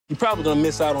You're probably gonna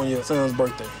miss out on your son's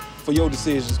birthday for your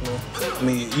decisions, man. I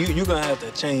mean, you're gonna have to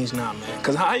change now, man.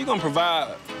 Because how you gonna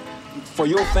provide for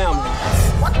your family?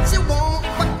 What you want,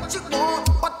 what you want,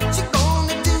 what you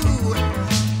gonna do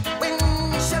when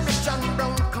Sheriff John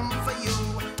Brown come for you?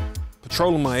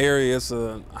 Patrolling my area, it's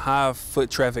a high foot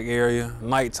traffic area.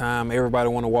 Nighttime, everybody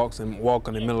wanna walk in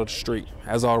the middle of the street.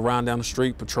 As I was riding down the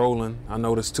street patrolling, I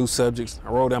noticed two subjects. I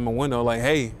rolled down my window like,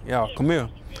 hey, y'all, come here.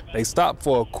 They stopped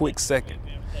for a quick second.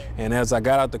 And as I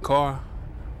got out the car,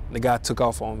 the guy took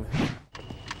off on me.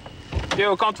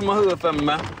 Yo, come to my hood for me,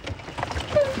 man.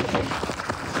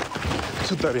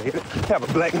 238. Have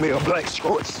a black male, black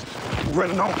shorts,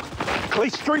 running on Clay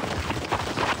Street.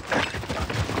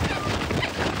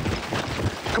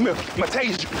 Come here, I'm gonna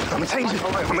tase you. I'm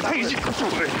gonna tase you.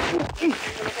 You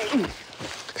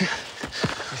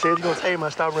said you're gonna tase him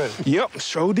and stop running? Yep,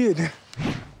 sure did.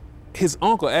 His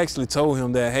uncle actually told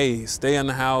him that, hey, stay in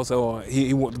the house, or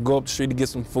he wanted to go up the street to get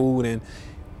some food, and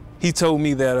he told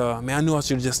me that, man, I knew I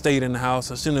should have just stayed in the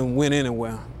house. I shouldn't have went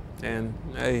anywhere. And,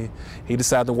 hey, he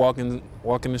decided to walk in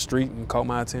the street and caught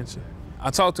my attention. I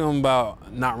talked to him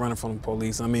about not running from the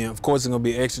police. I mean, of course, there's gonna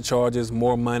be extra charges,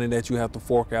 more money that you have to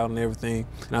fork out and everything.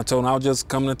 And I told him I was just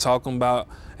coming to talk about,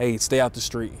 hey, stay out the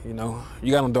street, you know.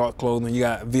 You got on dark clothing, you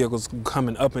got vehicles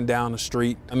coming up and down the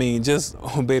street. I mean, just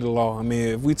obey the law. I mean,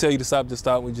 if we tell you to stop, just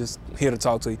stop. We're just here to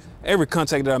talk to you. Every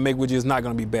contact that I make with you is not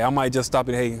gonna be bad. I might just stop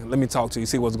it, hey, let me talk to you,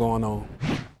 see what's going on.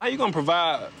 How you gonna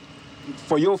provide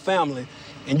for your family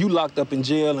and you locked up in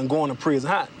jail and going to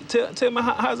prison? Tell me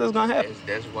how's that gonna happen?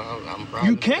 That's why I'm probably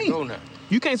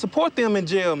You can't support them in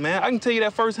jail, man. I can tell you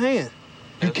that firsthand.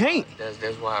 You can't. That's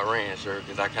why I ran, sir,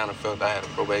 because I kind of felt I had a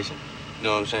probation, you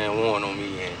know what I'm saying, warrant on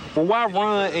me. And well, why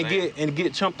run and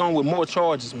get chumped on with more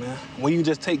charges, man, when you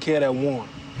just take care of that warrant?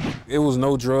 It was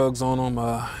no drugs on him.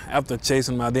 After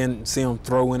chasing him, I didn't see him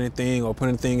throw anything or put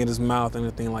anything in his mouth,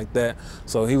 anything like that.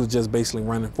 So he was just basically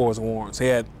running for his warrants. He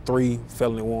had 3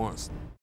 felony warrants.